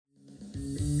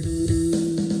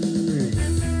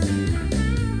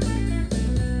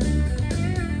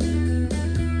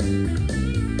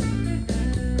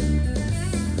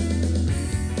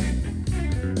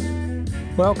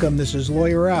Welcome. This is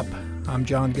Lawyer Up. I'm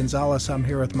John Gonzalez. I'm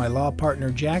here with my law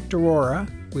partner, Jack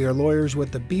DeRora. We are lawyers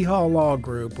with the Behall Law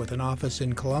Group with an office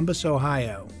in Columbus,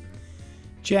 Ohio.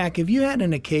 Jack, have you had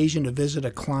an occasion to visit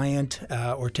a client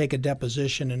or take a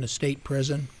deposition in a state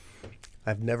prison?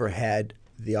 I've never had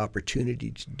the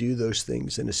opportunity to do those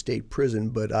things in a state prison,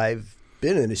 but I've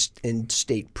been in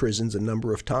state prisons a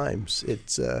number of times.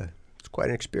 It's quite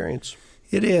an experience.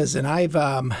 It is, and I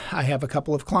have a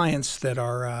couple of clients that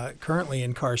are currently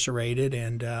incarcerated,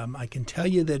 and I can tell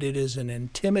you that it is an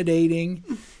intimidating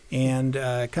and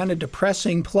kind of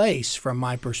depressing place from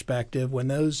my perspective when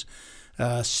those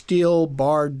steel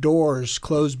barred doors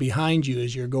close behind you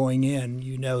as you're going in.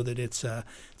 You know that it's a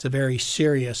very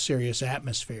serious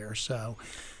atmosphere. So,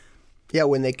 yeah,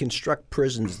 when they construct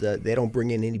prisons, they don't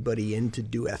bring in anybody in to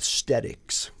do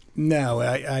aesthetics. No,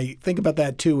 I think about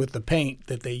that, too, with the paint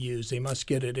that they use. They must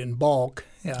get it in bulk.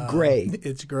 Gray.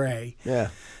 It's gray. Yeah.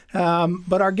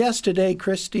 But our guest today,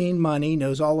 Christine Money,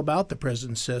 knows all about the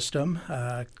prison system.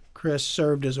 Chris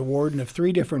served as a warden of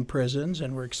 3 different prisons,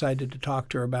 and we're excited to talk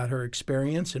to her about her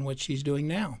experience and what she's doing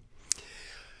now.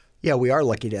 Yeah, we are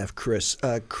lucky to have Chris.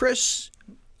 Chris,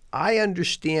 I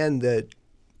understand that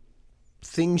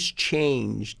things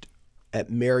changed at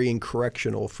Marion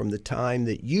Correctional from the time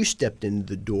that you stepped into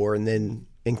the door and then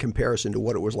in comparison to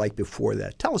what it was like before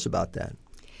that. Tell us about that.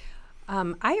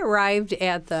 I arrived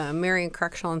at the Marion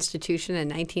Correctional Institution in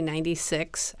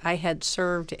 1996. I had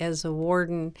served as a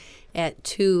warden at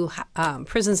 2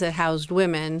 prisons that housed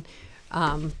women,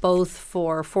 both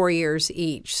for 4 years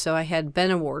each. So I had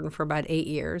been a warden for about 8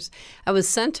 years. I was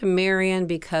sent to Marion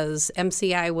because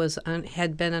MCI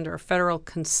had been under a federal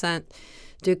consent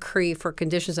decree for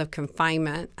conditions of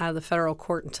confinement out of the federal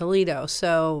court in Toledo.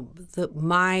 So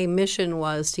my mission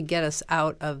was to get us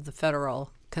out of the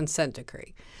federal consent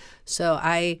decree. So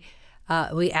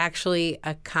we actually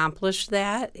accomplished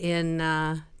that in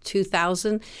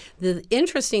 2000. The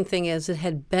interesting thing is it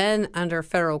had been under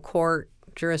federal court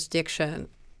jurisdiction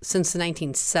since the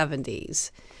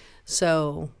 1970s.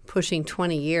 So pushing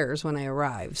 20 years when I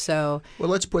arrived. So, well,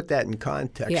 let's put that in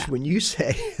context. Yeah. When you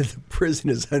say the prison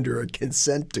is under a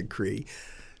consent decree,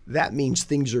 that means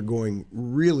things are going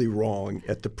really wrong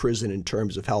at the prison in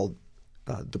terms of how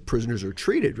the prisoners are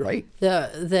treated, right?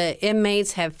 The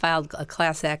inmates have filed a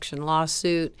class action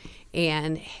lawsuit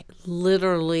and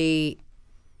literally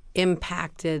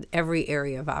impacted every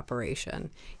area of operation.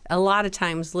 A lot of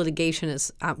times litigation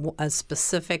is a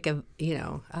specific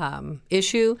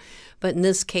issue, but in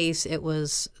this case it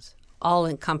was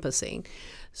all-encompassing.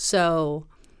 So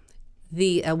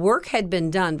the work had been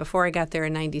done before I got there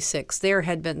in 96. There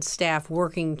had been staff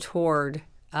working toward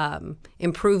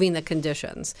improving the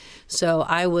conditions. So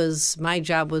my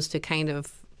job was to kind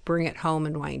of bring it home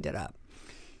and wind it up.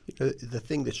 The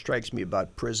thing that strikes me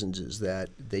about prisons is that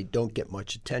they don't get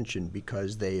much attention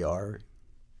because they are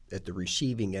at the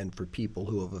receiving end for people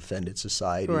who have offended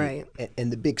society. Right.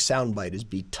 And the big soundbite is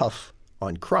be tough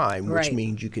on crime, which Right.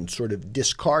 means you can sort of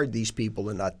discard these people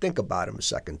and not think about them a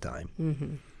second time.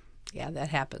 Mm-hmm. Yeah, that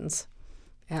happens.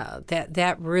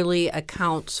 That really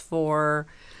accounts for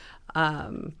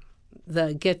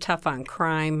the get tough on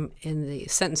crime in the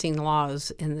sentencing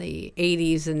laws in the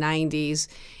 80s and 90s,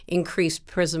 increased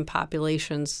prison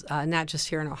populations, not just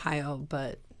here in Ohio,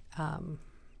 but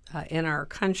in our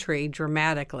country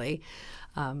dramatically.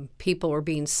 People were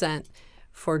being sent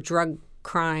for drug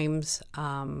crimes.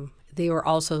 They were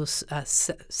also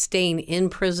staying in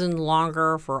prison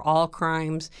longer for all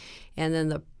crimes. And then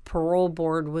the parole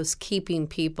board was keeping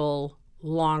people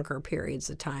longer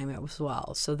periods of time as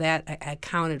well. So that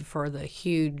accounted for the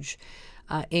huge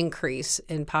increase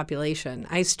in population.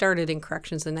 I started in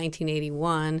corrections in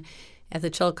 1981 at the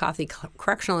Chillicothe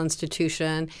Correctional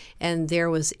Institution, and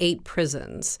there was 8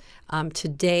 prisons.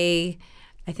 Today,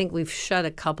 I think we've shut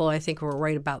a couple. I think we're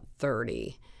right about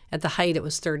 30. At the height, it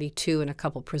was 32, and a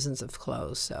couple prisons have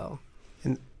closed. So,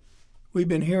 And we've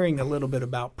been hearing a little bit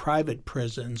about private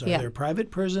prisons. Are there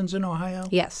private prisons in Ohio?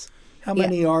 Yes. How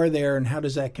many are there, and how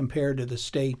does that compare to the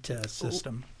state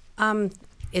system?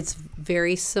 It's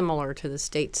very similar to the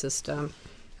state system.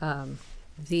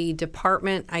 The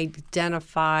department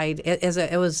identified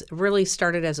it was really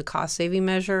started as a cost-saving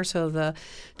measure. So the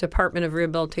Department of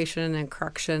Rehabilitation and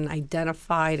Correction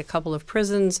identified a couple of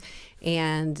prisons,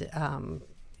 and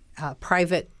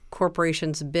private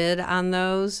corporations bid on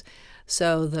those.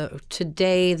 So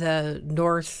today the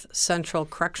North Central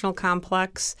Correctional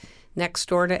Complex next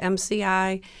door to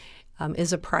MCI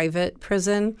is a private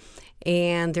prison,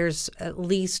 and there's at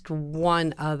least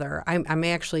one other. I'm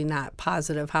actually not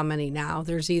positive how many now.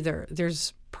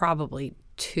 There's probably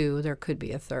 2. There could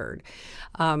be a third.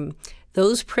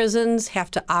 Those prisons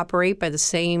have to operate by the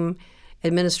same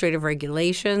administrative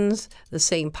regulations, the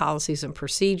same policies and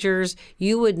procedures.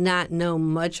 You would not know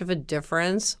much of a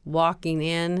difference walking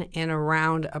in and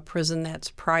around a prison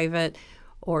that's private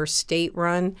or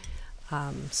state-run.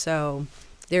 So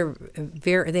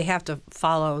they have to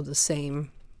follow the same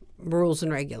rules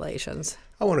and regulations.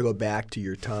 I want to go back to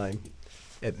your time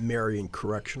at Marion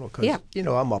Correctional because,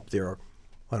 I'm up there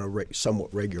on a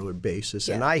somewhat regular basis,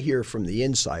 and I hear from the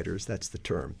insiders, that's the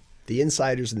term, the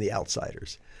insiders and the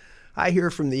outsiders. I hear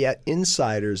from the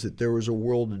insiders that there was a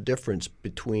world of difference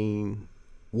between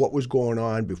what was going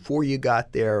on before you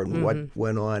got there and what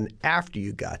went on after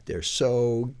you got there.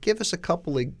 So give us a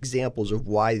couple examples of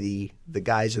why the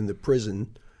guys in the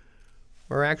prison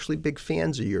are actually big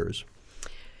fans of yours.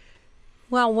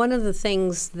 Well, one of the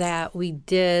things that we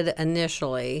did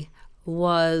initially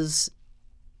was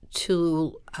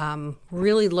to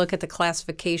really look at the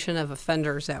classification of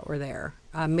offenders that were there.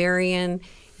 Marion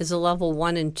is a level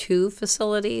 1 and 2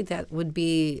 facility that would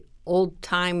be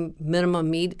old-time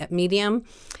minimum medium.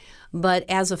 But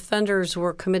as offenders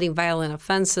were committing violent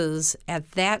offenses,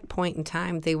 at that point in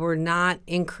time, they were not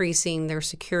increasing their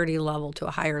security level to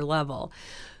a higher level.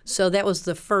 So that was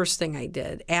the first thing I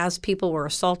did. As people were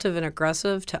assaultive and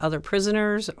aggressive to other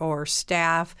prisoners or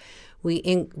staff, we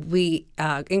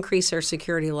increased their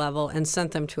security level and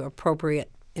sent them to appropriate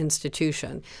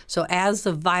institution. So as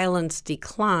the violence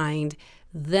declined,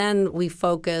 then we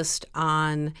focused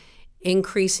on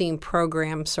increasing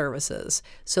program services.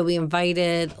 So we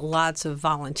invited lots of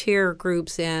volunteer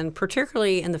groups in,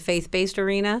 particularly in the faith-based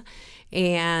arena,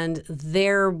 and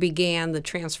there began the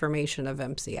transformation of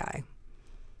MCI.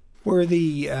 Were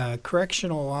the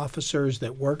correctional officers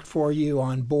that worked for you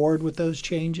on board with those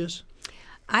changes?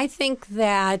 I think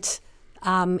that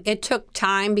it took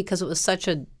time because it was such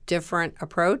a different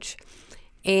approach,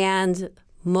 and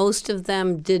most of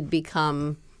them did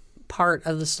become part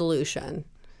of the solution.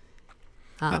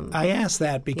 I asked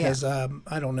that because,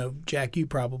 I don't know, Jack, you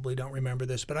probably don't remember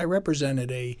this, but I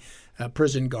represented a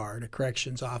prison guard, a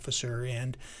corrections officer,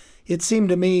 and it seemed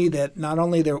to me that not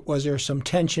only was there some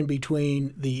tension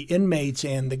between the inmates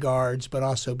and the guards, but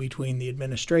also between the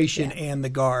administration and the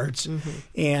guards.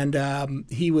 And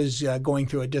he was going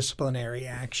through a disciplinary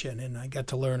action, and I got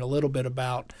to learn a little bit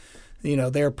about,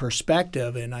 their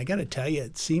perspective. And I got to tell you,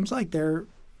 it seems like they're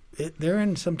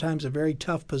in sometimes a very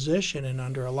tough position and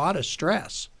under a lot of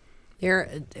stress.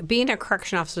 Being a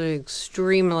correction officer is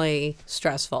extremely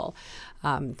stressful.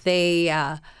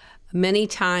 Many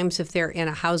times, if they're in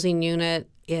a housing unit,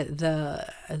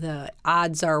 the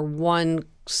odds are one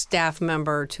staff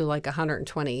member to like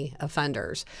 120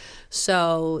 offenders.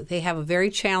 So they have a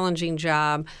very challenging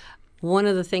job. One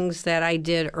of the things that I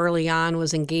did early on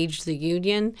was engage the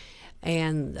union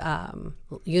and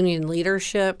union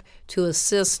leadership to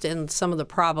assist in some of the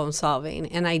problem solving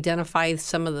and identify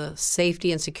some of the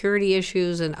safety and security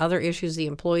issues and other issues the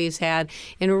employees had,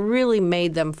 and really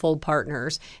made them full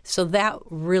partners. So that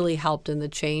really helped in the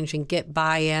change and get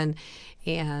buy-in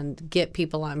and get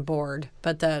people on board.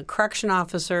 But the correction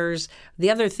officers,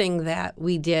 the other thing that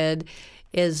we did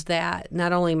is that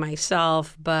not only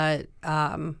myself, but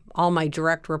all my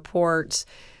direct reports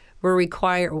I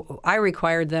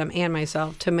required them and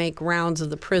myself to make rounds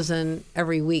of the prison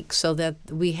every week so that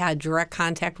we had direct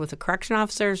contact with the correction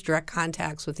officers, direct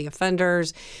contacts with the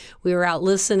offenders. We were out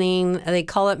listening. They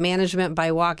call it management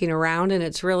by walking around, and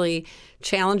it's really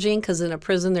challenging because in a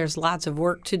prison there's lots of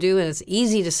work to do, and it's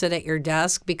easy to sit at your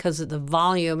desk because the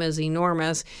volume is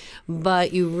enormous,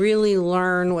 but you really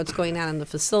learn what's going on in the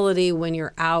facility when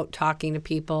you're out talking to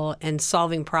people and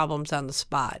solving problems on the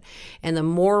spot. And the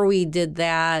more we did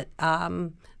that,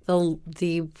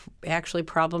 the actually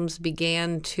problems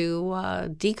began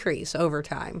to decrease over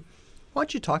time. Why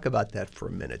don't you talk about that for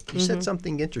a minute? You said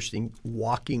something interesting,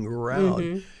 walking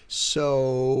around.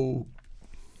 So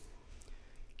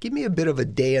give me a bit of a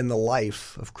day in the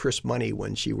life of Chris Money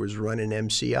when she was running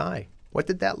MCI. What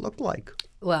did that look like?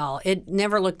 Well, it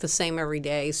never looked the same every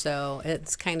day, so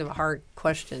it's kind of a hard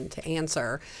question to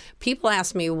answer. People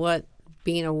ask me what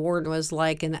being a warden was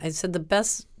like, and I said the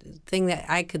best thing that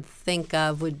I could think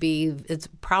of would be it's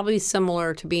probably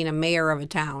similar to being a mayor of a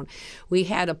town. We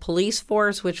had a police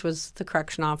force, which was the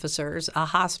correction officers, a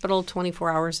hospital 24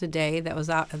 hours a day that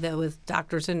was out with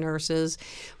doctors and nurses.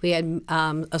 We had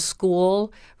a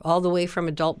school all the way from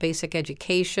adult basic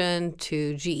education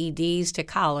to GEDs to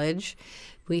college.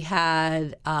 We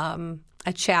had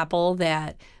a chapel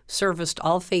that serviced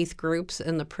all faith groups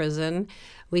in the prison.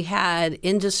 We had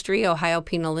industry, Ohio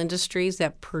Penal Industries,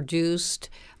 that produced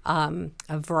a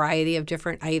variety of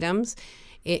different items.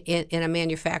 in a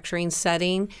manufacturing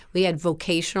setting. We had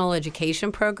vocational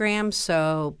education programs,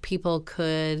 so people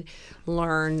could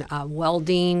learn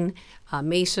welding,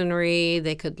 masonry,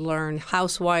 they could learn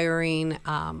house wiring,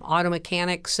 auto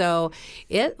mechanics. So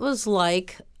it was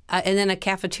like, and then a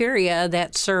cafeteria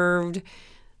that served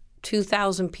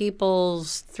 2,000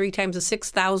 people's 3 times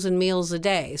 6,000 meals a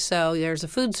day. So there's a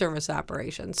food service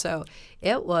operation. So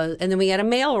it was, and then we had a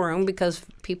mail room because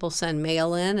people send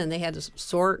mail in and they had to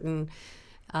sort and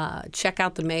check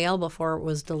out the mail before it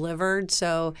was delivered.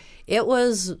 So it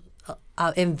was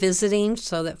and visiting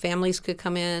so that families could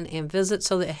come in and visit.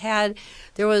 So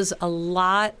there was a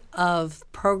lot of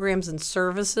programs and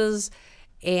services,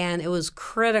 and it was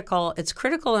critical. It's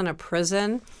critical in a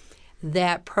prison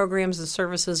that programs and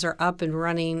services are up and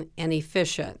running and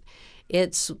efficient.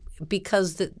 It's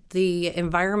because the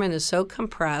environment is so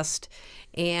compressed,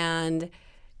 and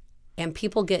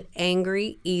people get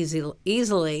angry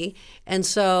easily. And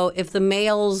so if the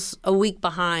mail's a week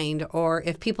behind, or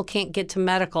if people can't get to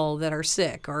medical that are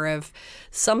sick, or if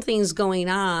something's going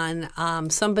on,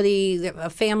 a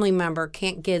family member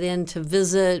can't get in to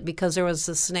visit because there was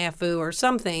a snafu or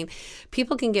something,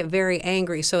 people can get very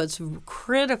angry. So it's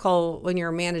critical when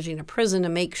you're managing a prison to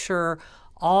make sure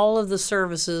all of the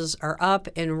services are up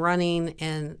and running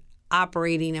and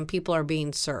operating and people are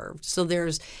being served. So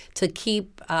there's to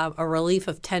keep a relief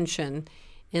of tension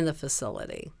in the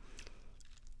facility.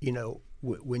 You know,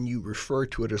 when you refer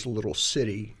to it as a little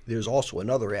city, there's also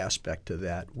another aspect to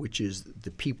that, which is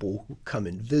the people who come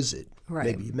and visit. Right.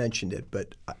 Maybe you mentioned it,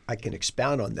 but I can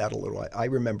expound on that a little. I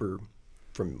remember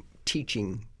from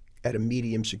teaching at a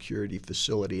medium security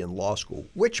facility in law school,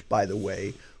 which, by the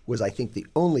way, was, I think, the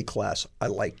only class I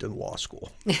liked in law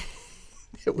school.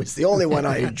 It was the only one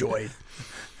I enjoyed.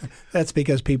 That's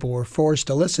because people were forced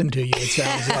to listen to you, it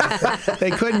sounds like.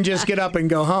 They couldn't just get up and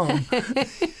go home.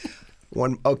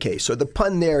 Okay, so the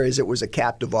pun there is it was a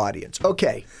captive audience.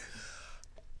 Okay.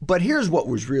 But here's what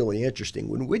was really interesting.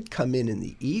 When we'd come in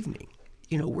the evening,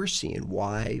 you know, we're seeing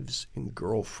wives and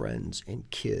girlfriends and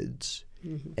kids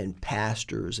and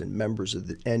pastors and members of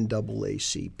the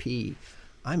NAACP.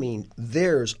 I mean,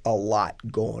 there's a lot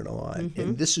going on,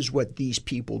 and this is what these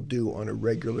people do on a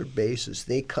regular basis.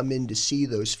 They come in to see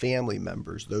those family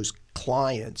members, those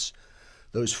clients,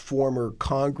 those former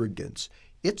congregants.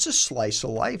 It's a slice of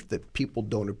life that people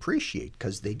don't appreciate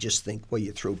because they just think, well,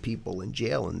 you throw people in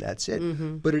jail and that's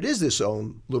it. But it is this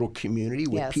own little community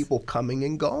with people coming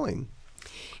and going.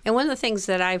 And one of the things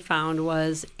that I found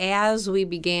was as we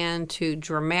began to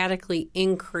dramatically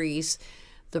increase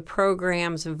the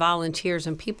programs and volunteers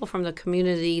and people from the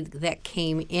community that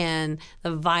came in,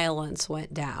 the violence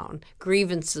went down,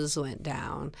 grievances went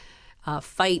down,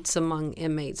 fights among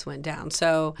inmates went down.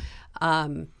 So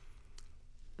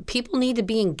people need to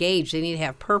be engaged. They need to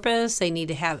have purpose. They need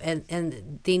to have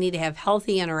and they need to have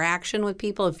healthy interaction with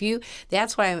people.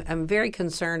 That's why I'm very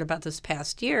concerned about this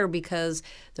past year, because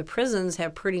the prisons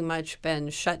have pretty much been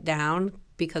shut down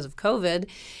because of COVID.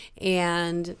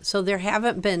 And so there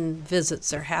haven't been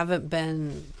visits, there haven't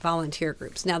been volunteer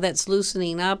groups. Now that's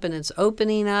loosening up and it's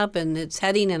opening up and it's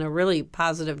heading in a really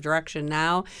positive direction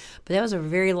now. But that was a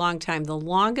very long time. The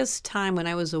longest time when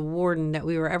I was a warden that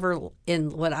we were ever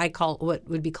in what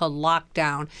would be called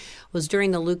lockdown was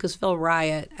during the Lucasville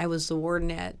riot. I was the warden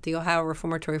at the Ohio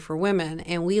Reformatory for Women,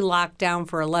 and we locked down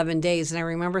for 11 days. And I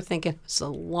remember thinking it was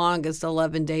the longest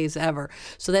 11 days ever.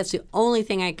 So that's the only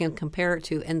thing I can compare it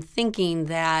to, and thinking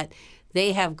that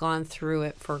they have gone through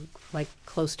it for like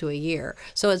close to a year.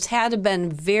 So it's had to been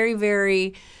very,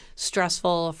 very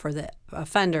stressful for the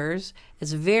offenders.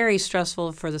 It's very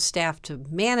stressful for the staff to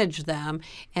manage them,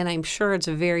 and I'm sure it's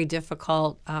a very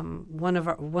difficult. One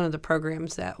of the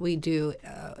programs that we do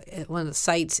at one of the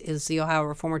sites is the Ohio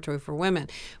Reformatory for Women,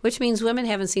 which means women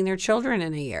haven't seen their children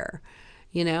in a year.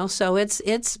 You know, so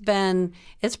it's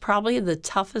probably the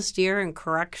toughest year in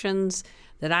corrections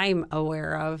that I'm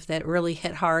aware of that really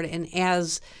hit hard. And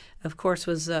as, of course,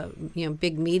 was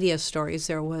big media stories,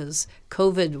 there was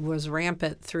COVID was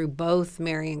rampant through both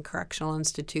Marion Correctional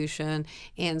Institution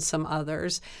and some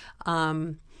others.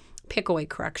 Pickaway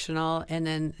Correctional, and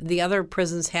then the other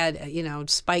prisons had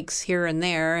spikes here and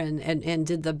there, and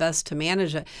did the best to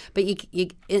manage it. But you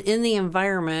in the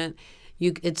environment,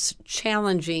 it's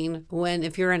challenging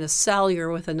if you're in a cell,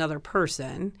 you're with another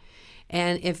person.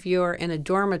 And if you're in a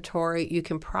dormitory, you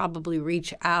can probably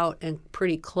reach out and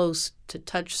pretty close to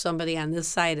touch somebody on this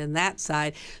side and that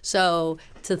side. So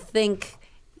to think,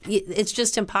 it's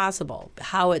just impossible.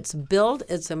 How it's built,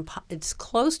 it's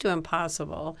close to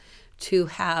impossible to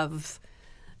have,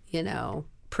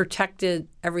 protected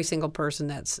every single person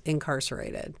that's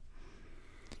incarcerated.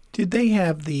 Did they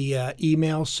have the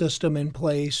email system in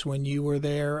place when you were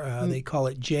there? They call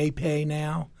it JPay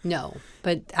now. No,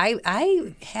 but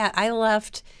I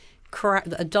left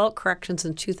adult corrections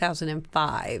in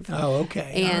 2005. Oh,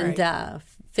 okay. And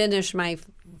finished my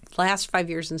last 5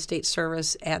 years in state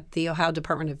service at the Ohio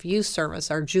Department of Youth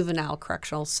Service, our juvenile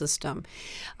correctional system.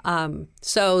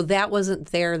 So that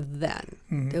wasn't there then.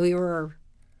 We were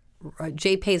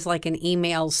JPay is like an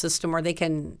email system where they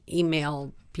can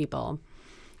email people.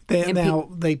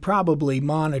 They probably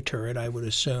monitor it, I would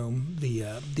assume, the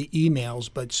emails.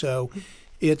 But so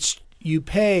it's you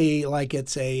pay like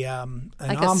it's an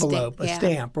envelope, a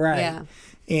stamp, right?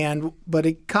 Yeah. But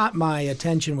it caught my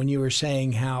attention when you were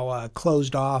saying how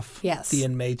closed off the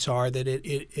inmates are. That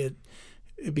it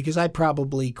because I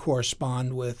probably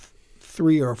correspond with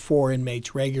 3 or 4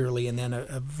 inmates regularly, and then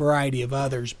a variety of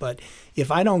others. But if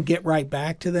I don't get right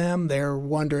back to them, they're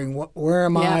wondering, where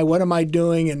am I? What am I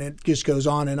doing? And it just goes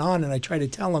on. And I try to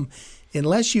tell them,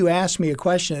 unless you ask me a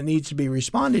question that needs to be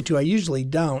responded to, I usually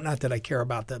don't. Not that I care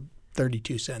about the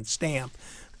 32-cent stamp.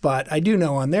 But I do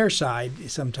know on their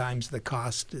side, sometimes the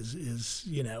cost is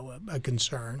a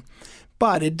concern.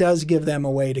 But it does give them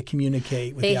a way to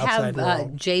communicate with the outside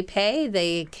world. They have JPay.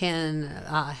 They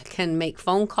can make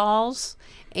phone calls,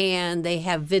 and they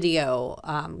have video.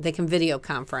 They can video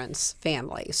conference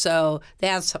family. So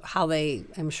that's how they,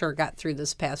 I'm sure, got through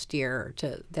this past year.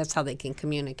 That's how they can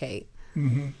communicate.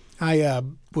 Mm-hmm. I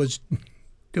was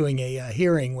doing a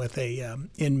hearing with a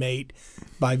inmate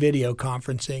by video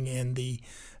conferencing, and the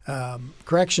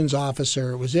corrections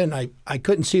officer was in. I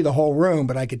couldn't see the whole room,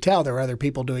 but I could tell there were other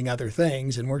people doing other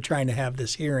things, and we're trying to have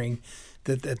this hearing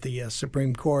at the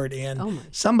Supreme Court, and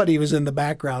somebody was in the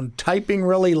background typing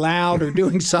really loud or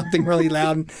doing something really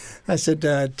loud. And I said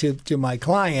to my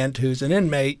client, who's an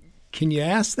inmate, can you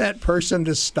ask that person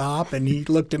to stop? And he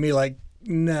looked at me like,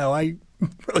 no, I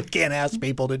really can't ask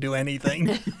people to do anything.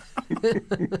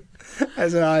 I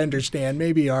said, I understand.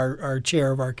 Maybe our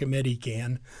chair of our committee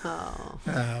can.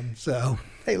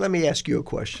 Hey, let me ask you a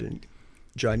question,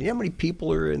 John. You know how many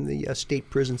people are in the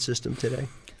state prison system today?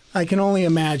 I can only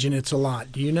imagine it's a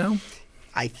lot. Do you know?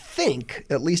 I think,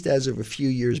 at least as of a few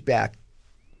years back,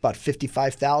 about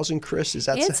 55,000, Chris?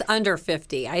 It's under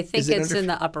 50. I think it's in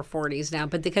the upper 40s now,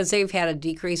 but because they've had a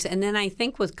decrease. And then I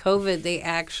think with COVID,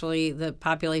 the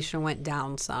population went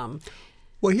down some.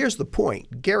 Well, here's the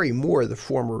point. Gary Moore, the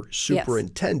former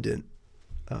superintendent.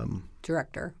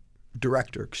 Director,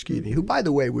 excuse me, who, by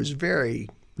the way, was very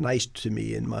nice to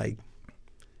me in my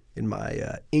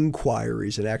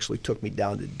inquiries and actually took me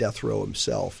down to death row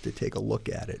himself to take a look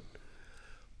at it.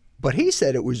 But he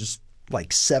said it was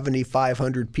like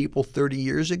 7,500 people 30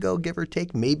 years ago, give or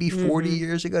take, maybe 40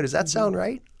 years ago. Does that sound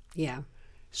right? Yeah.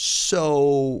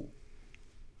 So,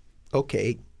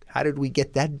 okay, how did we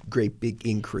get that great big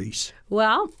increase?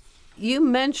 Well, you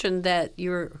mentioned that we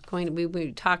were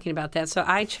talking about that. So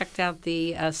I checked out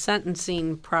the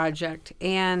sentencing project,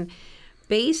 and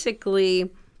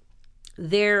basically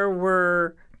there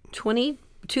were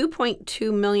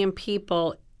 2.2 million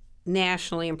people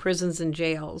nationally in prisons and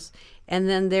jails. And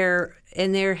then that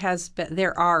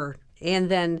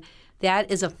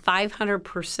is a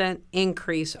 500%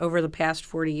 increase over the past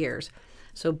 40 years.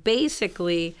 So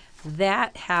basically,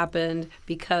 that happened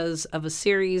because of a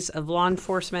series of law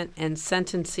enforcement and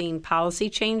sentencing policy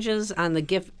changes on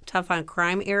the tough on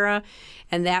crime era,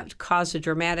 and that caused a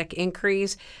dramatic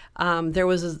increase. There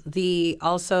was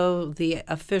also the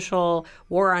official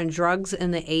war on drugs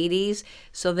in the 80s.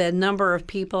 So the number of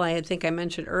people I think I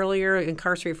mentioned earlier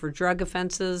incarcerated for drug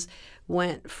offenses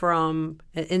went from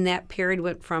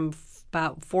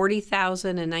about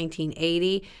 40,000 in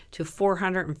 1980 to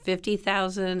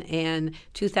 450,000 in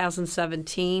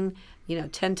 2017.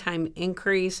 10-time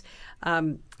increase.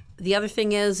 The other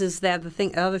thing is that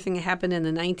the other thing that happened in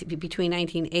between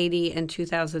 1980 and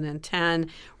 2010,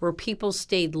 where people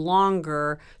stayed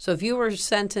longer. So if you were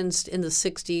sentenced in the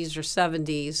 60s or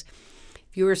 70s,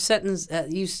 if you were sentenced,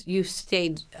 you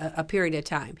stayed a period of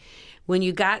time. When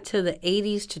you got to the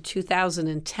 80s to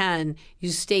 2010, you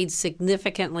stayed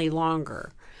significantly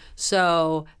longer.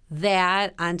 So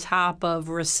that, on top of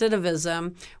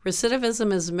recidivism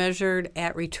is measured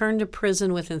at return to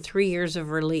prison within 3 years of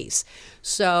release.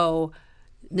 So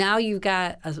now you've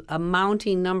got a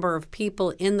mounting number of people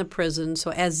in the prison.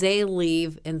 So as they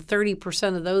leave, and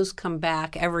 30% of those come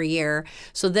back every year.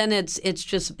 So then it's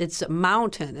a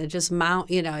mountain. It just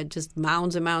mounds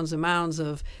and mounds and mounds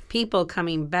of people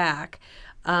coming back.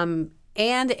 And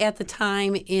at the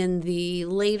time in the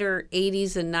later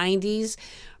 80s and 90s,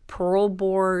 parole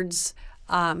boards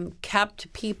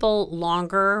kept people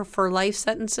longer for life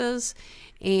sentences,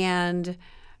 and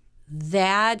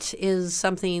that is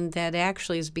something that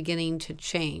actually is beginning to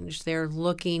change. They're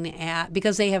looking at,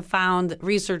 because they have found,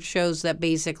 research shows that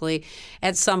basically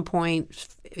at some point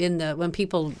when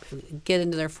people get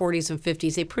into their 40s and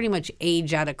 50s, they pretty much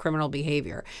age out of criminal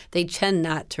behavior. They tend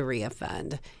not to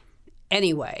reoffend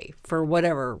anyway, for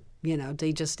whatever,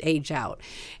 they just age out.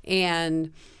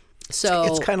 And so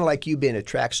it's kind of like you being a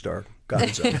track star,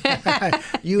 Gonzo.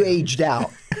 You aged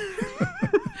out.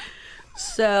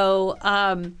 So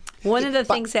one of the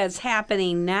things that's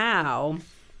happening now,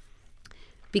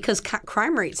 because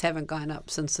crime rates haven't gone up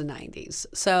since the 90s.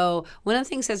 So one of the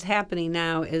things that's happening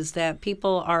now is that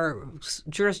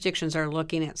jurisdictions are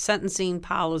looking at sentencing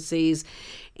policies,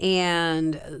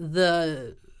 and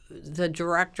the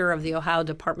director of the Ohio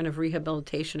Department of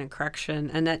Rehabilitation and Correction,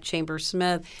 Annette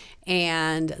Chambers-Smith,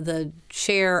 and the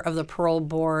chair of the parole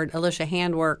board, Alicia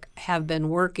Handwerk, have been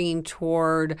working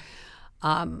toward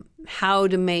how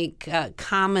to make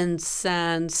common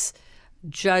sense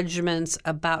judgments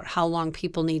about how long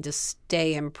people need to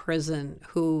stay in prison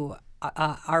who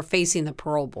are facing the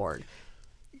parole board.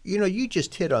 You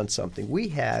just hit on something. We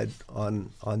had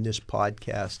on this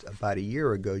podcast about a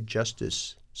year ago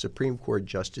Supreme Court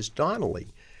Justice Donnelly.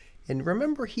 And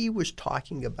remember, he was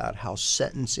talking about how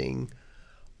sentencing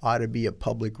ought to be a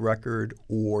public record,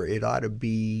 or it ought to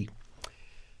be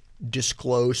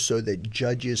disclosed so that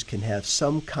judges can have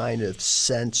some kind of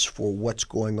sense for what's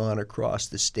going on across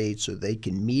the state, so they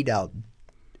can mete out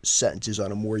sentences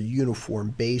on a more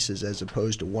uniform basis, as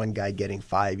opposed to one guy getting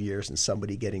 5 years and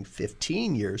somebody getting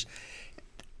 15 years.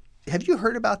 Have you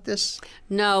heard about this?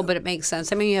 No, but it makes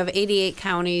sense. I mean, you have 88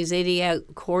 counties,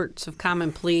 88 courts of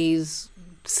common pleas,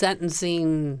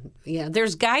 sentencing.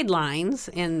 There's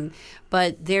guidelines,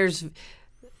 but there's,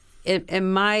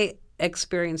 in my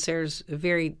experience, there's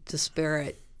very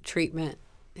disparate treatment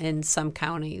in some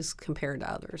counties compared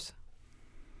to others.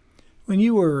 When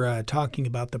you were talking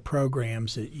about the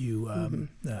programs that you,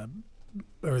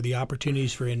 or the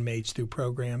opportunities for inmates through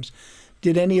programs,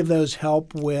 did any of those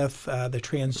help with the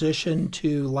transition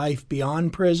to life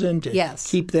beyond prison to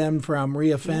keep them from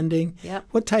reoffending? Yep.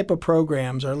 What type of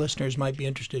programs our listeners might be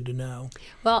interested to know?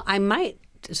 Well, I might,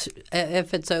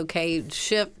 if it's okay,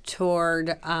 shift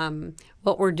toward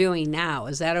what we're doing now.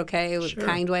 Is that okay with Sure.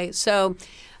 Kindway? So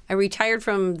I retired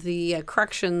from the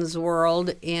corrections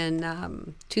world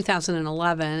in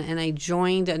 2011, and I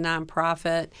joined a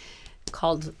nonprofit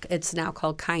it's now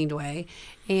called Kindway.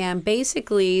 And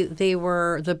basically,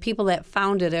 the people that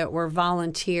founded it were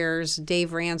volunteers.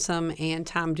 Dave Ransom and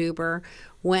Tom Duber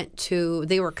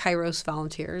they were Kairos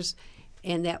volunteers,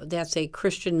 and that's a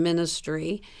Christian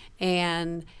ministry.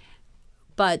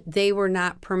 But they were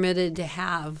not permitted to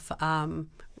have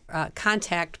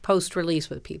contact post-release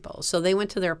with people. So they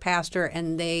went to their pastor at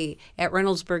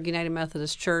Reynoldsburg United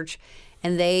Methodist Church,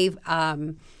 and they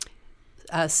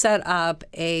set up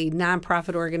a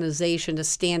nonprofit organization to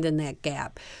stand in that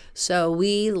gap. So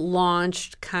we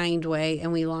launched Kindway,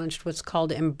 and we launched what's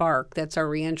called Embark. That's our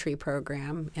reentry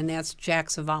program, and that's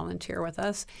Jack's a volunteer with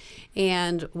us.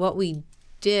 And what we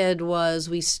did was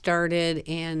we started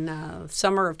in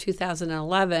summer of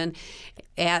 2011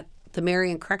 at the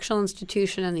Marion Correctional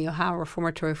Institution and the Ohio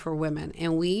Reformatory for Women.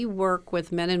 And we work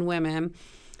with men and women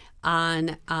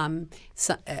on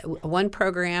one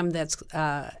program that's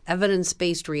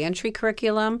evidence-based reentry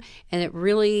curriculum, and it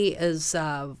really is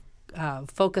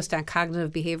focused on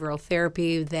cognitive behavioral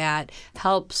therapy that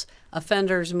helps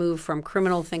offenders move from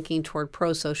criminal thinking toward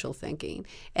pro-social thinking.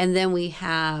 And then we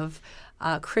have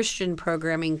Christian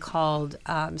programming called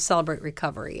Celebrate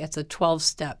Recovery. It's a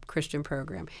 12-step Christian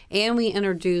program. And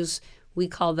we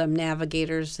call them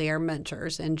navigators. They are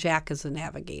mentors, and Jack is a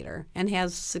navigator and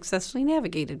has successfully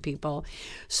navigated people.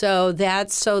 So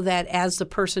that's so that as the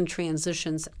person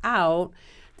transitions out,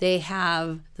 they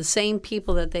have the same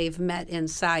people that they've met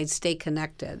inside stay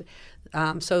connected.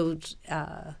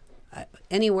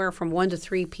 Anywhere from 1 to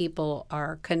 3 people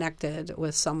are connected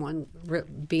with someone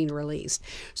being released.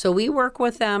 So we work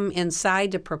with them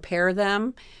inside to prepare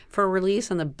them for release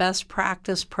and the best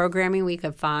practice programming we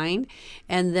could find.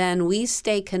 And then we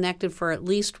stay connected for at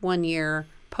least 1 year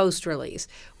post-release.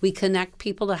 We connect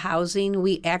people to housing.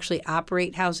 We actually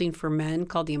operate housing for men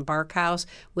called the Embark House.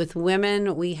 With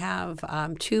women, we have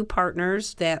 2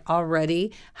 partners that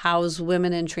already house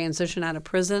women in transition out of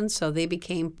prison, so they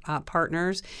became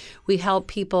partners. We help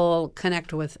people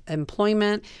connect with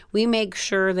employment. We make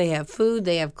sure they have food,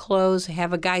 they have clothes.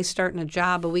 Have a guy starting a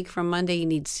job a week from Monday, he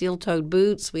needs steel-toed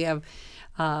boots. We have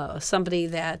somebody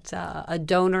a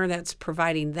donor that's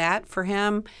providing that for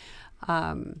him.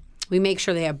 We make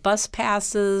sure they have bus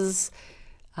passes.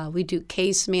 We do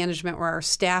case management where our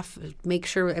staff make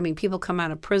sure, people come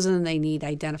out of prison, they need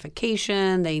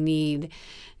identification, they need,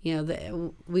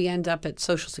 we end up at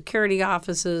Social Security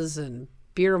offices and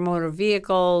Bureau of Motor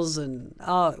Vehicles and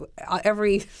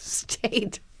every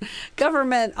state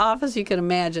government office you can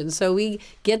imagine. So we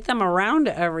get them around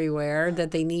everywhere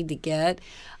that they need to get.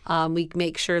 We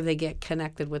make sure they get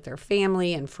connected with their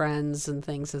family and friends and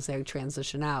things as they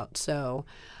transition out. So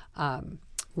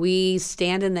we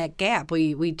stand in that gap.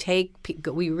 We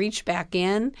reach back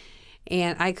in,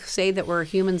 and I say that we're a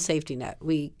human safety net.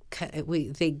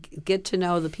 They get to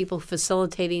know the people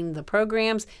facilitating the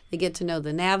programs. They get to know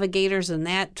the navigators, and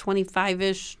that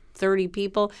 25-ish, 30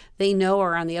 people they know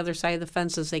are on the other side of the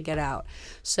fence as they get out.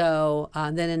 So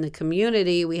then in the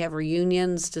community, we have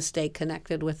reunions to stay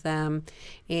connected with them,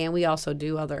 and we also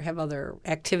have other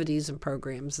activities and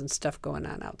programs and stuff going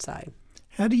on outside.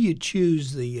 How do you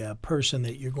choose the person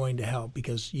that you're going to help?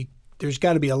 Because there's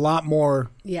got to be a lot more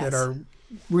that are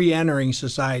re-entering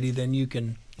society than you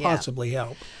can possibly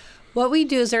help. What we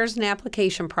do is there's an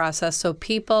application process. So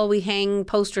we hang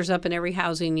posters up in every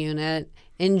housing unit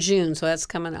in June, so that's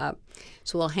coming up.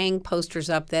 So we'll hang posters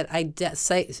up that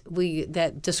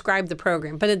that describe the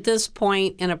program. But at this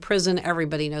point in a prison,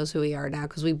 everybody knows who we are now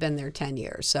because we've been there 10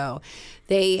 years. So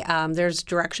there's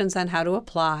directions on how to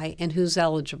apply and who's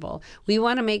eligible. We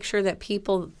want to make sure that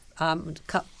people,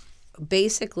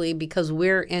 basically because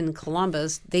we're in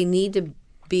Columbus, they need to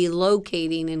be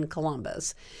locating in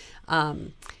Columbus.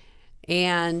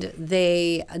 And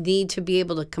they need to be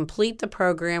able to complete the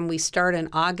program. We start in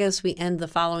August. We end the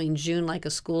following June, like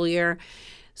a school year.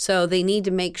 So they need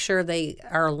to make sure they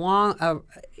are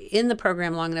in the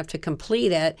program long enough to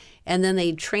complete it, and then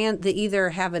they either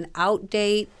have an out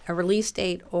date, a release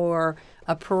date, or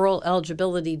a parole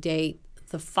eligibility date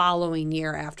the following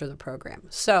year after the program.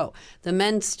 So the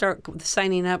men start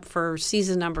signing up for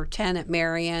season number 10 at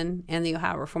Marion and the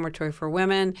Ohio Reformatory for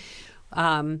Women.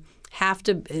 Have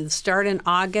to start in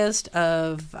August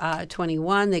of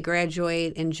 21. They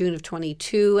graduate in June of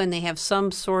 22, and they have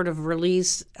some sort of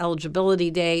release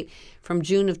eligibility date from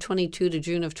June of 22 to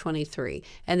June of 23.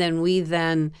 And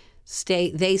then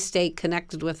they stay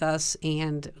connected with us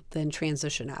and then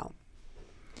transition out.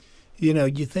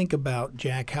 You think about,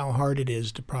 Jack, how hard it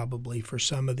is for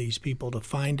some of these people to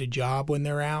find a job when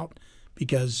they're out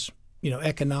because,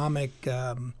 economic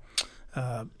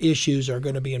issues are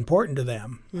going to be important to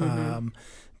them. Mm-hmm.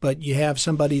 But you have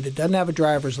somebody that doesn't have a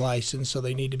driver's license, so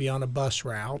they need to be on a bus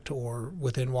route or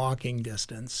within walking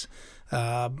distance.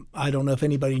 I don't know if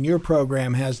anybody in your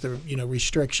program has the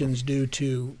restrictions due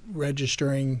to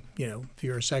registering, if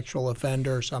you're a sexual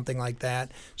offender or something like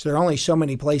that. So there are only so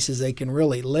many places they can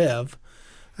really live.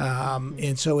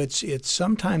 And so it's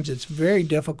sometimes it's very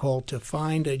difficult to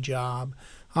find a job.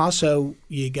 Also,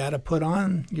 you got to put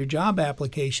on your job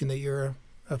application that you're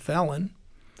a felon.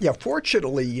 Yeah,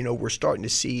 fortunately, we're starting to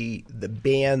see the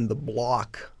ban the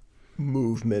block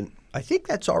movement. I think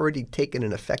that's already taken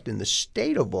an effect in the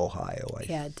state of Ohio,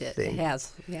 Yeah, it did. It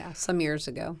has, some years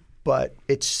ago. But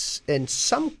and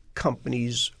some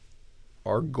companies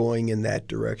are going in that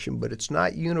direction, but it's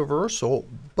not universal.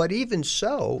 But even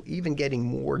so, even getting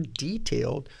more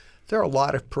detailed, there are a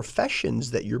lot of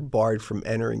professions that you're barred from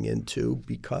entering into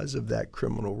because of that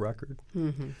criminal record.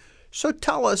 Mm-hmm. So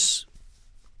tell us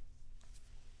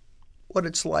what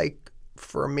it's like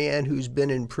for a man who's been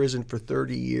in prison for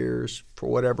 30 years, for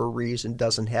whatever reason,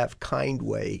 doesn't have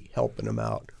Kindway helping him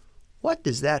out. What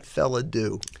does that fella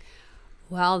do?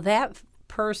 Well, that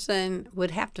person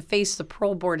would have to face the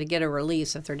parole board to get a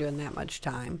release if they're doing that much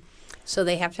time. So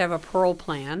they have to have a parole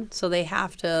plan. So they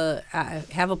have to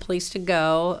have a place to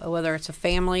go, whether it's a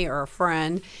family or a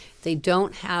friend. If they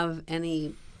don't have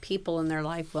any people in their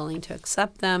life willing to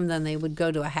accept them, then they would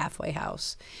go to a halfway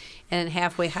house. And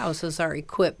halfway houses are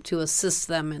equipped to assist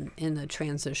them in the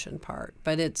transition part.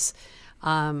 But it's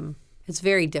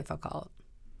very difficult.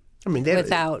 I mean,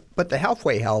 but the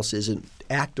halfway house isn't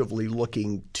actively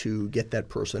looking to get that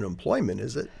person employment,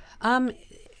 is it?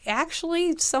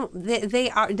 Actually, they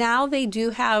are now. They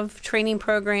do have training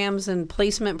programs and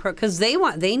placement because they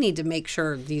need to make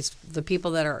sure the people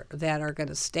that are going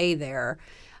to stay there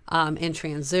in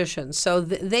transition. So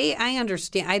I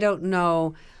understand. I don't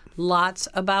know lots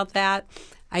about that.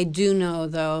 I do know,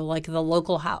 though, like the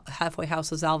local halfway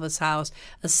houses, Elvis House,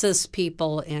 assists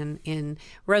people in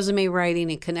resume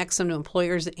writing and connects them to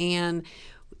employers. And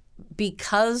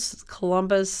because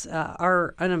Columbus,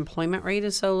 our unemployment rate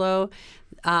is so low,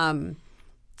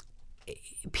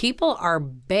 people are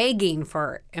begging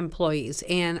for employees,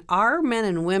 and our men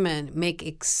and women make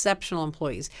exceptional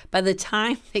employees. By the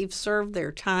time they've served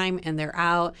their time and they're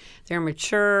out, they're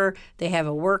mature, they have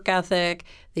a work ethic,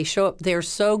 they show up, they're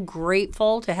so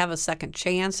grateful to have a second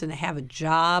chance and to have a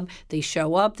job. They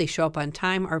show up on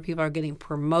time. Our people are getting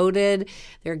promoted,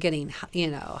 they're getting,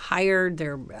 hired,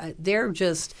 they're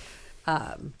just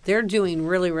they're doing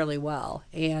really, really well.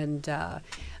 And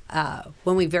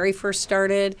when we very first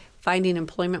started, finding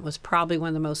employment was probably one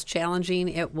of the most challenging.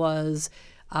 It was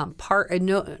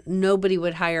nobody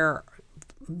would hire,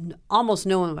 almost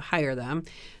no one would hire them.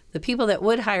 The people that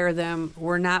would hire them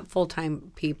were not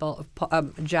full-time people,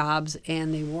 jobs,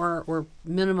 and they were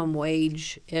minimum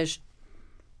wage-ish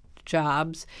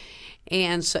jobs,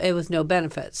 and so it was no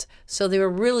benefits. So they were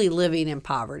really living in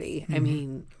poverty. I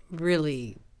mean,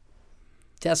 really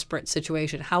desperate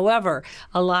situation. However,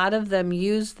 a lot of them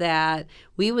use that.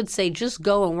 We would say just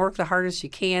go and work the hardest you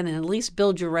can and at least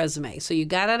build your resume. So you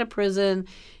got out of prison,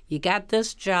 you got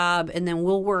this job, and then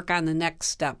we'll work on the next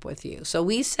step with you. So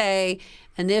we say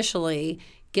initially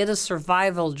get a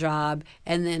survival job,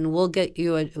 and then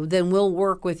we'll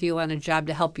work with you on a job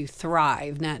to help you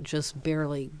thrive, not just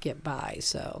barely get by.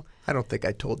 So I don't think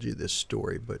I told you this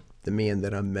story, but the man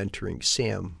that I'm mentoring,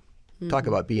 Sam, talk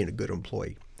about being a good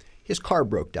employee. His car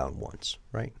broke down once,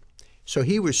 right? So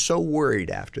he was so worried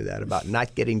after that about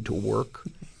not getting to work,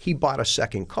 he bought a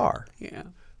second car. Yeah.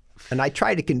 And I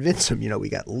tried to convince him, we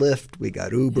got Lyft, we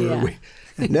got Uber. Yeah.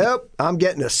 Nope, I'm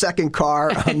getting a second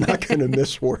car. I'm not going to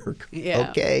miss work.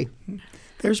 Yeah. Okay.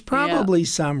 There's probably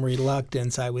some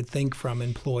reluctance, I would think, from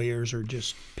employers or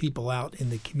just people out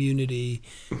in the community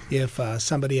if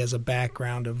somebody has a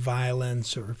background of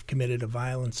violence or have committed a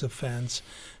violence offense.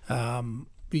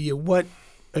 What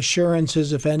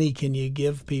assurances, if any, can you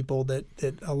give people that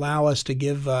allow us to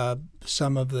give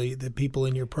some of the people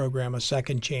in your program a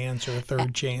second chance or a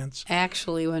third chance?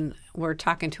 Actually, when we're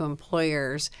talking to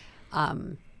employers,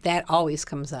 that always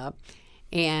comes up.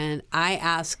 And I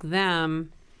ask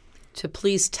them to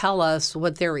please tell us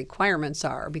what their requirements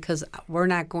are, because we're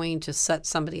not going to set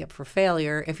somebody up for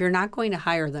failure. If you're not going to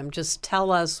hire them, just tell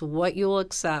us what you'll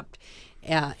accept.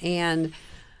 And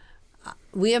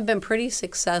we have been pretty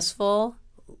successful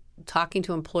talking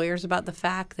to employers about the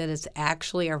fact that it's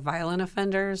actually our violent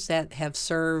offenders that have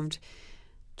served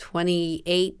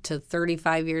 28 to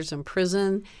 35 years in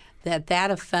prison, that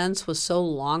offense was so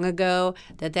long ago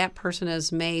that person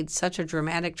has made such a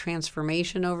dramatic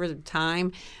transformation over the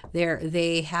time.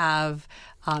 They have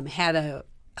had a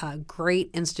great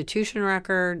institution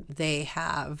record. They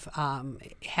have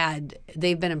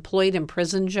they've been employed in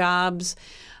prison jobs.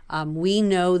 We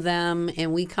know them,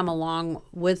 and we come alongside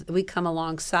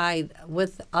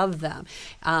of them,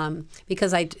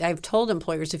 because I've told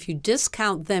employers, if you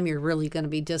discount them, you're really going to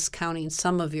be discounting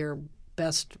some of your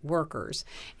best workers,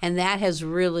 and that has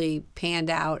really panned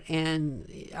out.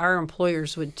 And our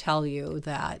employers would tell you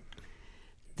that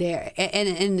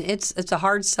and it's a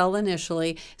hard sell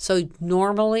initially. So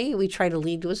normally we try to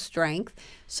lead with strength.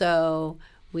 So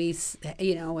we,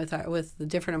 with the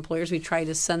different employers, we try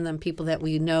to send them people that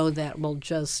we know that will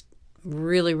just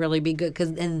really, really be good,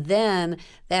 and then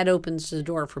that opens the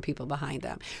door for people behind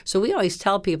them. So we always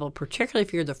tell people, particularly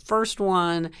if you're the first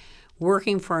one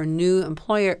working for a new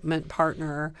employment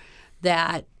partner,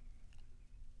 that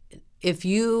if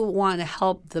you want to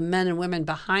help the men and women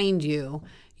behind you,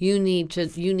 you need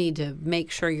to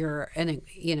make sure you're an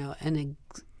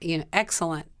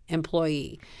excellent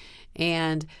employee.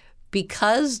 And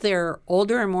because they're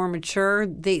older and more mature,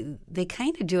 they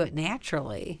kind of do it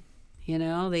naturally.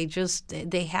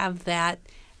 They have that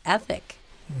ethic.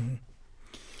 Mm-hmm.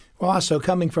 Well, also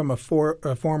coming from a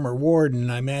former warden,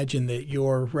 I imagine that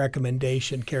your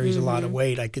recommendation carries a lot of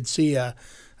weight. I could see a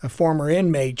former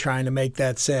inmate trying to make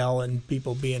that sale and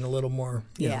people being a little more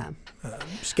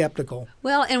skeptical.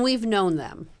 Well, and we've known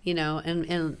them,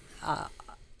 and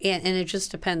it just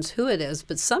depends who it is.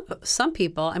 But some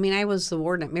people, I was the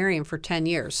warden at Marion for 10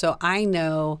 years, so I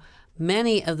know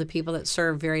many of the people that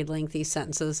serve very lengthy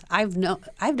sentences. I've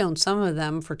known some of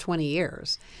them for 20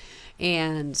 years.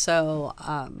 And so,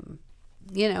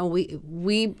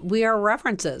 we are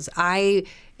references.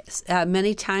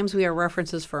 Many times we are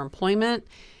references for employment,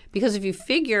 because if you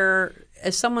figure,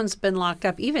 if someone's been locked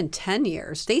up even 10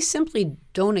 years, they simply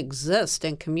don't exist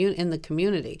in the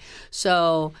community.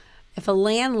 So if a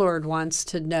landlord wants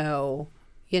to know,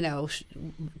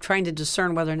 trying to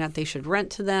discern whether or not they should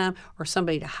rent to them or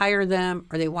somebody to hire them,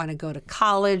 or they want to go to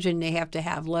college and they have to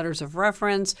have letters of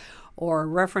reference, or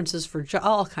references for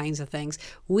all kinds of things.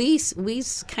 We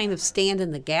kind of stand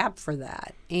in the gap for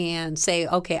that and say,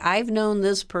 okay, I've known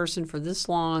this person for this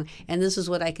long, and this is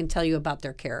what I can tell you about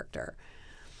their character.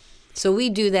 So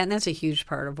we do that, and that's a huge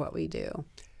part of what we do.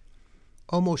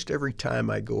 Almost every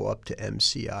time I go up to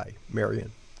MCI,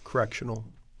 Marion Correctional,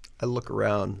 I look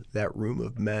around that room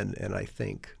of men and I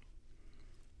think,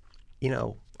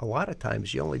 a lot of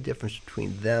times the only difference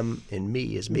between them and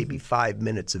me is maybe 5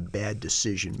 minutes of bad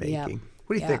decision making. Yep.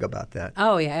 What do you think about that?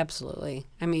 Oh, yeah, absolutely.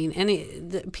 I mean,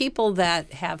 the people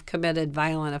that have committed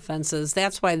violent offenses,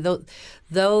 that's why whatever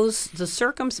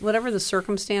the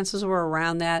circumstances were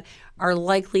around that are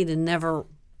likely to never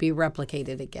be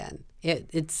replicated again.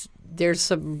 There's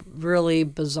some really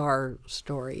bizarre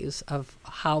stories of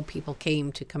how people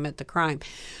came to commit the crime.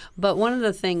 But one of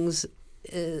the things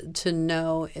to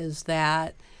know is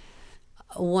that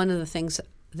one of the things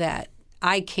that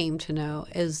I came to know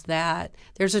is that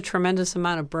there's a tremendous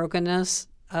amount of brokenness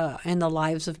in the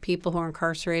lives of people who are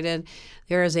incarcerated.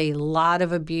 There is a lot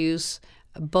of abuse,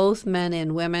 both men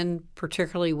and women,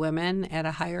 particularly women at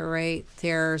a higher rate.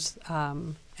 There's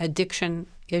addiction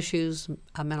issues,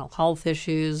 mental health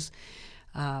issues,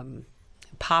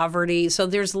 poverty. So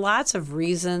there's lots of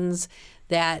reasons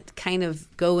that kind of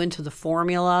go into the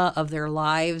formula of their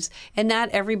lives. And not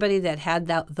everybody that had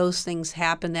those things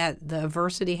happen, that the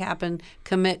adversity happen,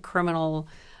 commit criminal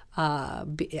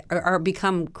or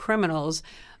become criminals.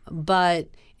 But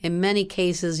in many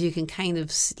cases, you can kind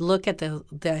of look at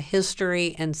the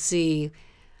history and see,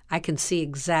 I can see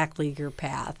exactly your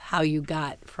path, how you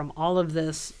got from all of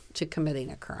this to committing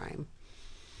a crime.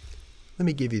 Let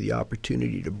me give you the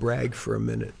opportunity to brag for a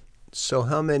minute. So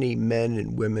how many men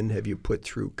and women have you put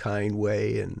through Kind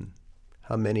Way, and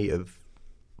how many have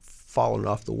fallen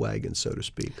off the wagon, so to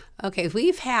speak? Okay,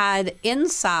 we've had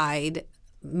inside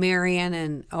Marion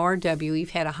and ORW, we've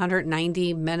had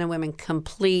 190 men and women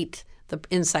complete the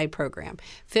inside program.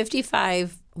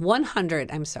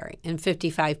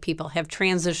 155 people have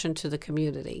transitioned to the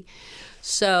community.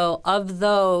 So of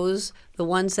those, the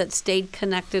ones that stayed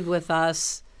connected with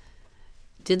us,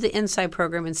 did the inside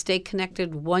program and stayed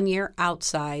connected 1 year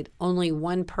outside, only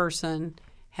one person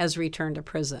has returned to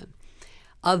prison.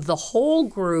 Of the whole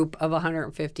group of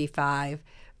 155,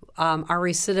 our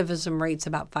recidivism rate's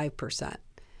about 5%.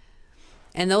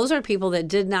 And those are people that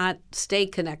did not stay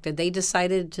connected. They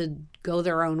decided to go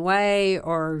their own way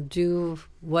or do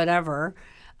whatever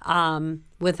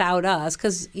without us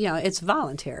because, it's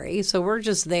voluntary. So we're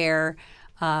just there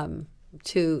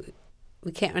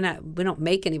we don't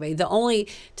make anybody. The only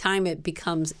time it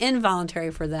becomes involuntary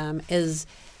for them is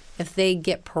if they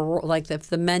get parole, like if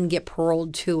the men get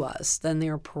paroled to us, then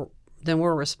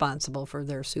we're responsible for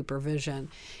their supervision.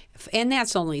 And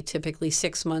that's only typically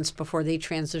 6 months before they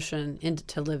transition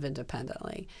to live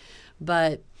independently.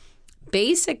 But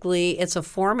basically, it's a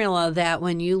formula that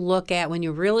when you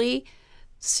really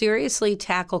seriously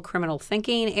tackle criminal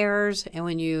thinking errors and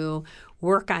when you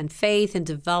work on faith and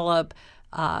develop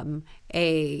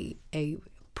a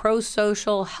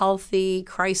pro-social, healthy,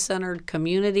 Christ-centered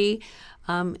community,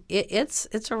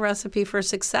 it's a recipe for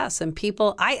success. And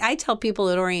I tell people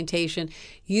at orientation,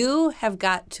 you have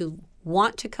got to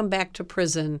want to come back to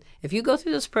prison. If you go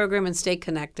through this program and stay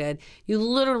connected, you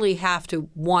literally have to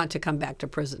want to come back to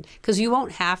prison because you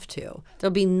won't have to.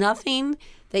 There'll be nothing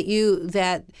that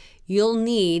you'll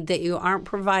need that you aren't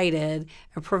provided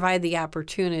or provide the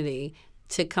opportunity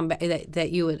to come back,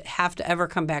 that you would have to ever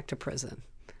come back to prison.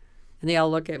 And they all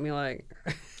look at me like...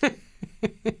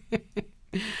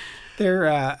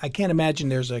 I can't imagine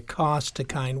there's a cost to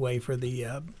Kind Way for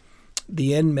the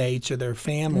inmates or their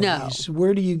families. No.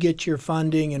 Where do you get your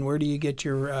funding and where do you get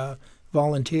your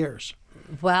volunteers?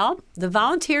 Well, the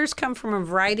volunteers come from a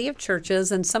variety of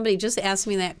churches, and somebody just asked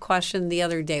me that question the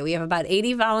other day. We have about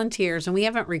 80 volunteers, and we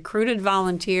haven't recruited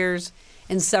volunteers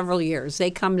in several years.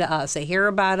 They come to us. They hear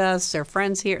about us. Their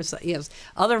friends here. So,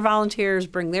 other volunteers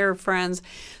bring their friends.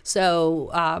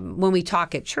 So when we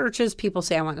talk at churches, people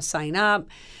say, I want to sign up.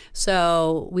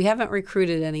 So we haven't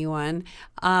recruited anyone.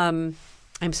 I'm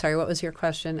sorry, what was your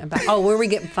question about? Oh, where we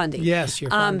get funding? Yes, your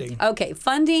funding. Okay,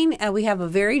 funding, we have a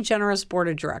very generous board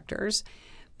of directors.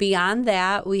 Beyond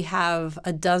that, we have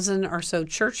a dozen or so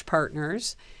church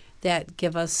partners that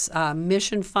give us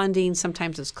mission funding.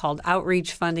 Sometimes it's called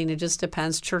outreach funding. It just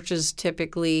depends. Churches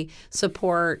typically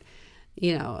support,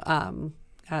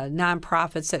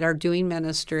 nonprofits that are doing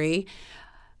ministry.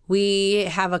 We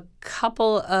have a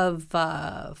couple of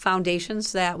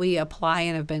foundations that we apply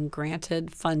and have been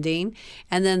granted funding.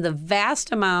 And then the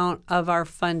vast amount of our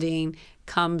funding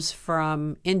comes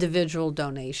from individual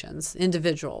donations,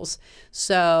 individuals.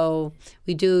 So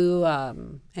we do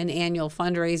an annual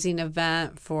fundraising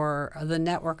event for the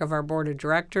network of our board of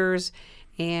directors,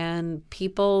 and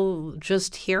people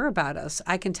just hear about us.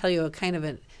 I can tell you a kind of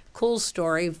a cool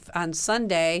story. On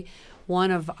Sunday,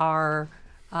 one of our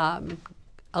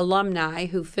alumni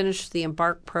who finished the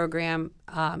Embark program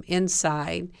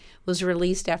inside was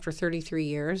released after 33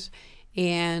 years,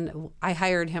 and I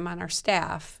hired him on our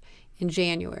staff in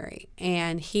January.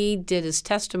 And he did his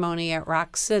testimony at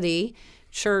Rock City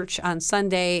Church on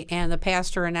Sunday, and the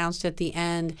pastor announced at the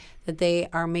end that they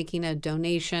are making a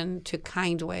donation to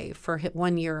Kindway for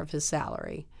 1 year of his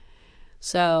salary.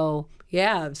 So,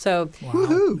 yeah. So,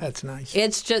 Wow, that's nice.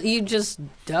 it's just, you just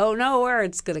don't know where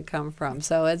it's going to come from.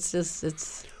 So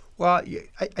it's. Well,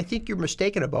 I think you're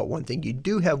mistaken about one thing. You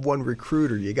do have one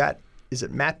recruiter. You got, is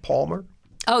it Matt Palmer?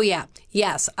 Oh, yeah.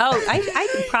 Yes. Oh, I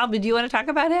could probably, do you want to talk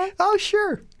about it? Oh,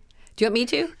 sure. Do you want me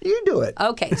to? You do it.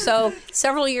 Okay, so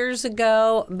several years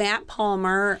ago, Matt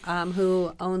Palmer,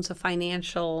 who owns a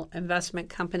financial investment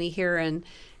company here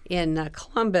in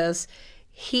Columbus,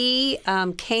 he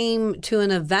came to an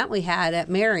event we had at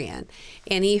Marion,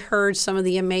 and he heard some of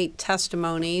the inmate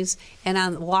testimonies. And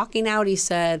on walking out, he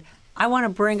said, "I want to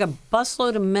bring a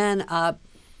busload of men up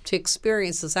to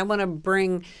experience this. I want to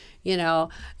bring."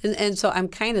 And so I'm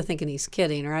kind of thinking he's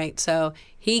kidding, right? So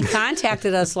he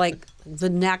contacted us like the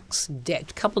next day,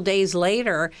 couple days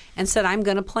later, and said, "I'm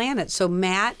going to plan it." So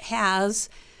Matt has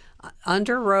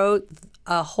underwrote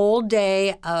a whole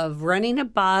day of running a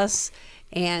bus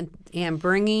and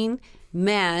bringing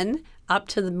men up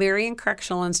to the Marion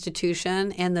Correctional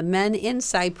Institution, and the men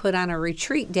inside put on a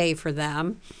retreat day for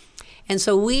them. And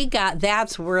so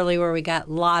that's really where we got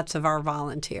lots of our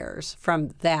volunteers from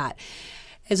that.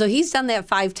 And so he's done that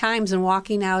 5 times, and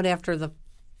walking out after the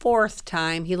 4th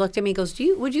time, he looked at me and goes,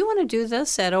 would you want to do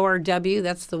this at ORW?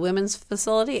 That's the women's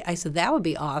facility. I said, that would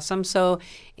be awesome. So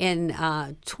in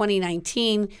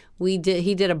 2019, he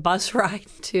did a bus ride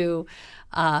to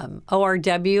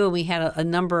ORW, and we had a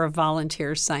number of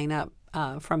volunteers sign up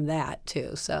from that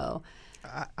too. So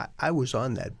I was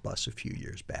on that bus a few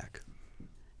years back.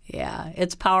 Yeah,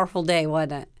 it's a powerful day,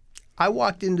 wasn't it? I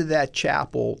walked into that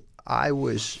chapel. I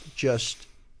was just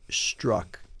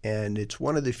struck, and it's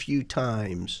one of the few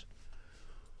times,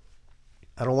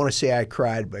 I don't want to say I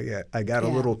cried, but I got a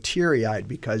little teary-eyed,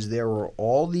 because there were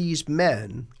all these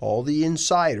men, all the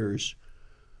insiders,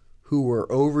 who were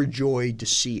overjoyed to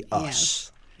see us.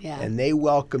 Yes. Yeah. And they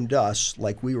welcomed us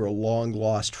like we were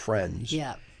long-lost friends.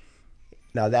 Yeah.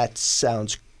 Now that's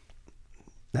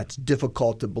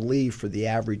difficult to believe for the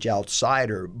average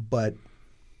outsider, but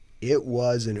it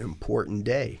was an important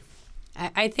day.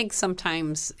 I think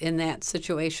sometimes in that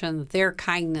situation, their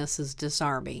kindness is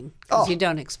disarming because you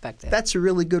don't expect it. That's a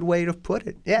really good way to put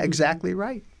it. Yeah, exactly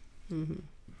right. Mm-hmm.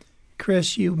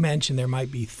 Chris, you mentioned there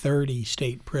might be 30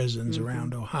 state prisons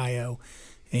around Ohio,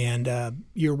 and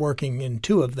you're working in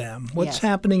 2 of them. What's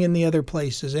happening in the other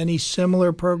places? Any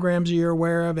similar programs you're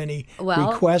aware of? Any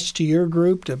requests to your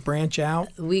group to branch out?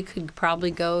 We could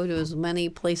probably go to as many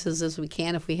places as we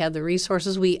can if we had the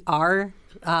resources. We are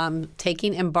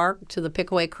taking Embark to the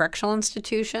Pickaway Correctional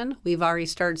Institution. We've already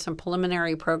started some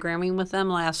preliminary programming with them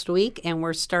last week, and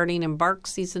we're starting Embark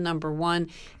season number 1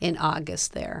 in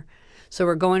August there. So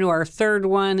we're going to our 3rd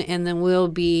one, and then we'll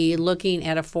be looking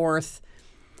at a 4th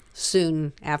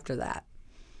soon after that.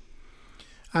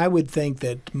 I would think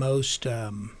that most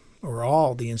or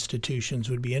all the institutions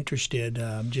would be interested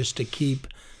just to keep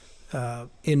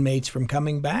inmates from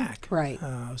coming back. Right.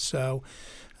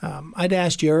 I'd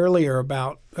asked you earlier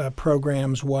about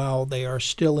programs while they are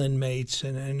still inmates,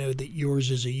 and I know that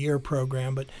yours is a year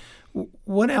program, but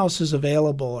what else is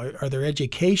available? Are there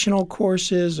educational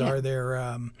courses? Yeah. Are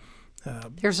there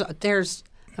There's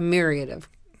a myriad of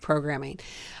programming.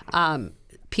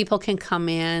 People can come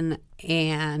in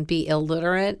and be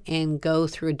illiterate and go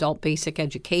through adult basic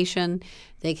education.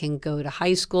 They can go to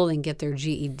high school and get their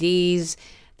GEDs.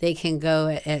 They can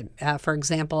go for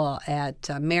example, at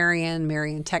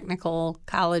Marion Technical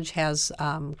College has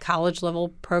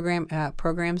college-level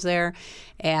programs there.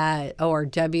 At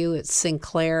ORW, it's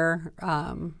Sinclair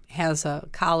has a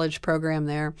college program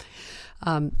there.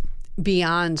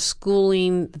 Beyond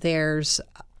schooling, there's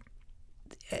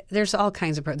all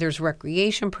kinds of there's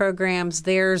recreation programs.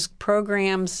 There's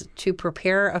programs to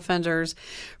prepare offenders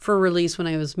for release. When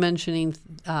I was mentioning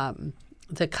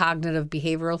the cognitive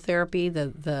behavioral therapy,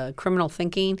 the criminal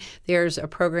thinking. There's a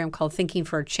program called Thinking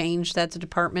for a Change that the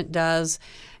department does,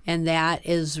 and that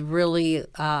is really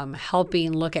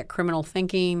helping look at criminal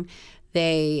thinking.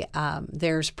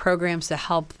 There's programs to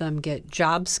help them get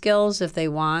job skills if they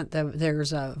want.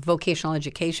 There's vocational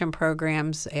education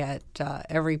programs at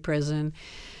every prison.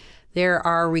 There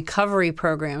are recovery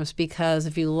programs, because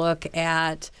if you look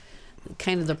at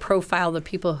kind of the profile of the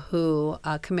people who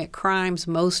commit crimes,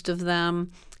 most of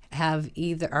them are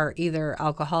either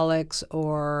alcoholics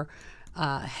or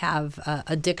have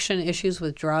addiction issues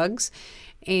with drugs.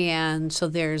 And so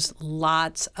there's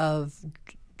lots of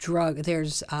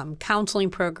there's counseling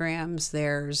programs,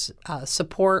 there's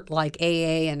support like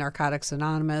AA and Narcotics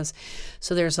Anonymous.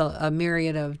 So there's a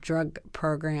myriad of drug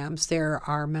programs. There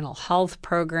are mental health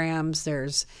programs.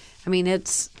 There's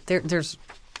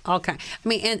all kinds.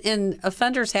 And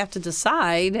offenders have to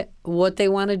decide what they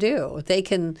want to do. They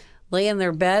can lay in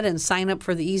their bed and sign up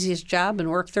for the easiest job and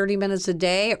work 30 minutes a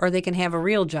day, or they can have a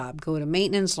real job, go to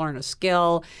maintenance, learn a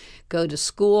skill, go to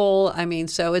school.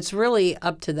 So it's really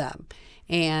up to them.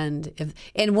 And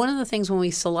one of the things when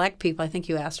we select people, I think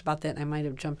you asked about that and I might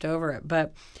have jumped over it,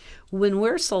 but when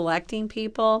we're selecting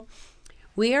people,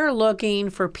 we are looking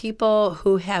for people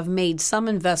who have made some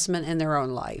investment in their own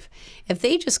life. If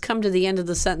they just come to the end of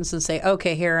the sentence and say,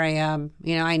 okay, here I am,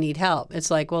 I need help. It's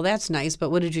like, well, that's nice, but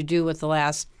what did you do with the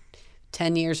last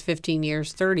 10 years, 15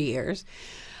 years, 30 years?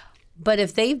 But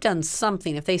if they've done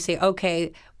something, if they say,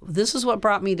 okay, this is what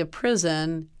brought me to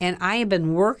prison and I have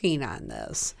been working on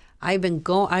this. I've been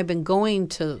going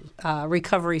to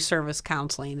recovery service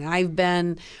counseling, and I've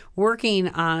been working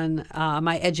on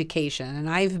my education, and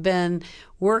I've been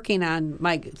working on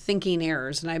my thinking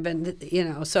errors, and I've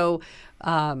been, so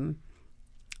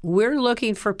we're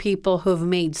looking for people who have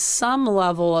made some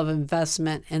level of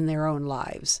investment in their own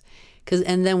lives,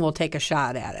 and then we'll take a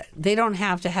shot at it. They don't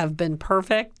have to have been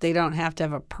perfect. They don't have to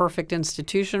have a perfect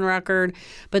institution record,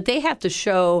 but they have to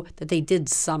show that they did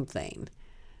something.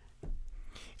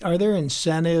 Are there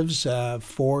incentives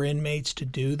for inmates to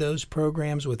do those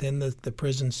programs within the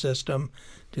prison system?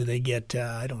 Do they get,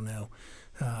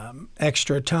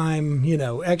 extra time,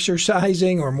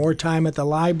 exercising or more time at the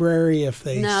library if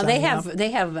they sign up? They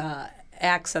have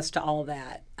access to all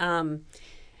that.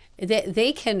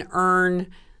 They can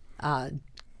earn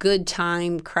good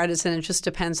time credits, and it just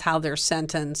depends how they're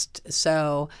sentenced.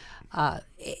 So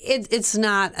it's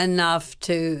not enough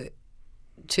to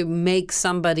make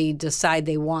somebody decide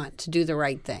they want to do the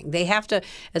right thing. They have to,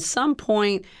 at some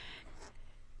point,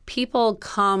 people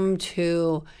come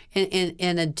to,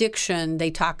 in addiction, they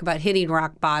talk about hitting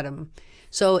rock bottom.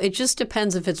 So it just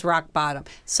depends if it's rock bottom.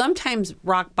 Sometimes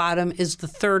rock bottom is the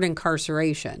third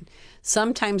incarceration.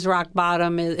 Sometimes rock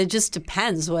bottom, it just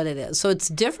depends what it is. So it's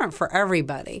different for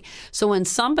everybody. So when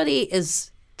somebody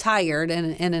is tired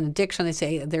and in an addiction, they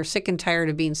say they're sick and tired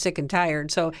of being sick and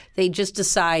tired. So they just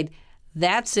decide,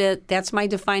 that's it. That's my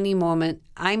defining moment.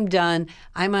 I'm done.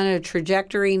 I'm on a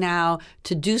trajectory now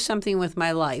to do something with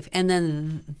my life. And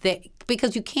then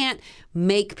because you can't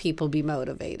make people be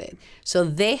motivated. So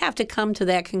they have to come to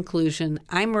that conclusion.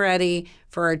 I'm ready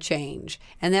for a change.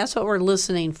 And that's what we're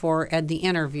listening for at the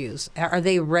interviews. Are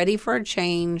they ready for a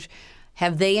change?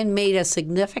 Have they made a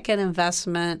significant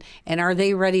investment? And are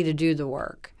they ready to do the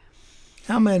work?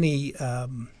 How many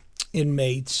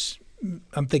inmates,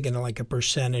 I'm thinking like a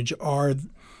percentage, are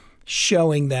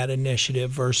showing that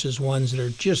initiative versus ones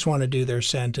that just want to do their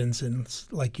sentence and,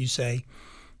 like you say,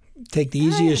 take the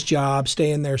easiest job,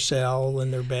 stay in their cell, in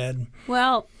their bed?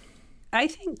 Well, I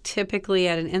think typically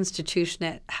at an institution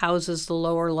that houses the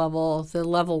lower level, the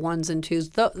level 1s and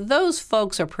 2s, those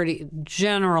folks are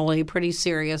generally pretty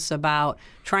serious about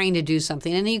trying to do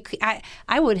something. And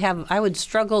I would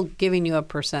struggle giving you a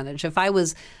percentage. If I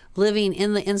was living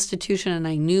in the institution and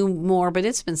I knew more, but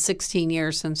it's been 16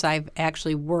 years since I've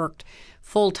actually worked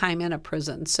full-time in a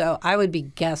prison, so I would be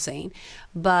guessing.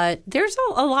 But there's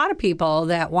a lot of people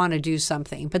that want to do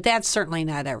something, but that's certainly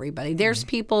not everybody. There's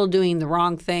people doing the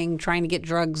wrong thing, trying to get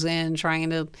drugs in,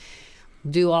 trying to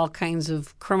do all kinds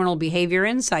of criminal behavior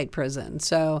inside prison.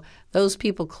 So those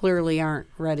people clearly aren't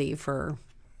ready for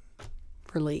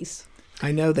release.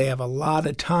 I know they have a lot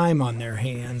of time on their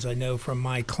hands. I know from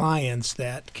my clients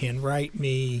that can write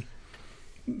me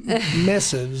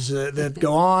missives that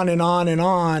go on and on and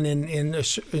on, and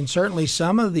certainly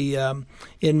some of the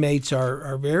inmates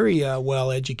are very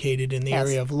well educated in the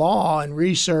area of law and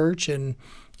research, and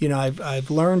I've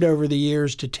learned over the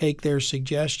years to take their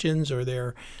suggestions or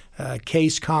their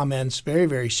case comments very,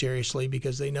 very seriously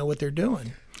because they know what they're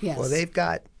doing. Yes. Well, they've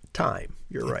got time.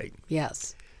 You're right.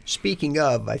 Yes. Speaking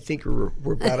of, I think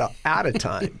we're about out of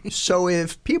time. So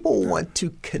if people want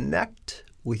to connect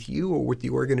with you or with the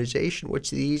organization, what's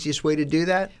the easiest way to do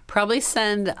that? Probably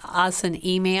send us an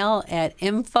email at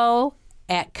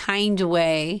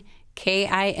info@kindway,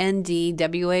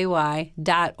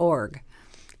 KINDWAY.org.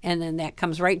 And then that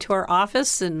comes right to our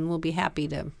office, and we'll be happy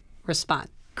to respond.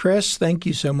 Chris, thank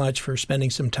you so much for spending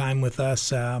some time with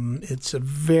us. It's a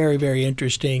very, very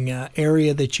interesting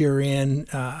area that you're in,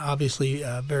 obviously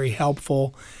very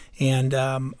helpful. And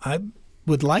I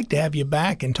would like to have you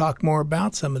back and talk more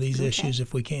about some of these issues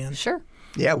if we can. Sure.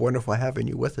 Yeah, wonderful having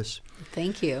you with us.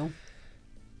 Thank you.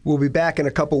 We'll be back in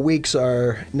a couple weeks.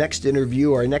 Our next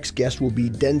interview, our next guest will be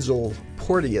Denzel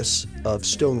Porteous of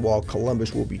Stonewall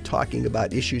Columbus. We'll be talking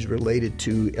about issues related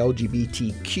to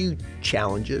LGBTQ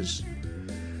challenges.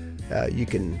 You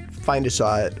can find us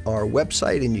at our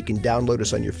website, and you can download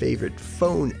us on your favorite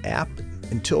phone app.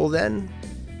 Until then,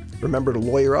 remember to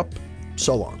lawyer up.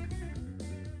 So long.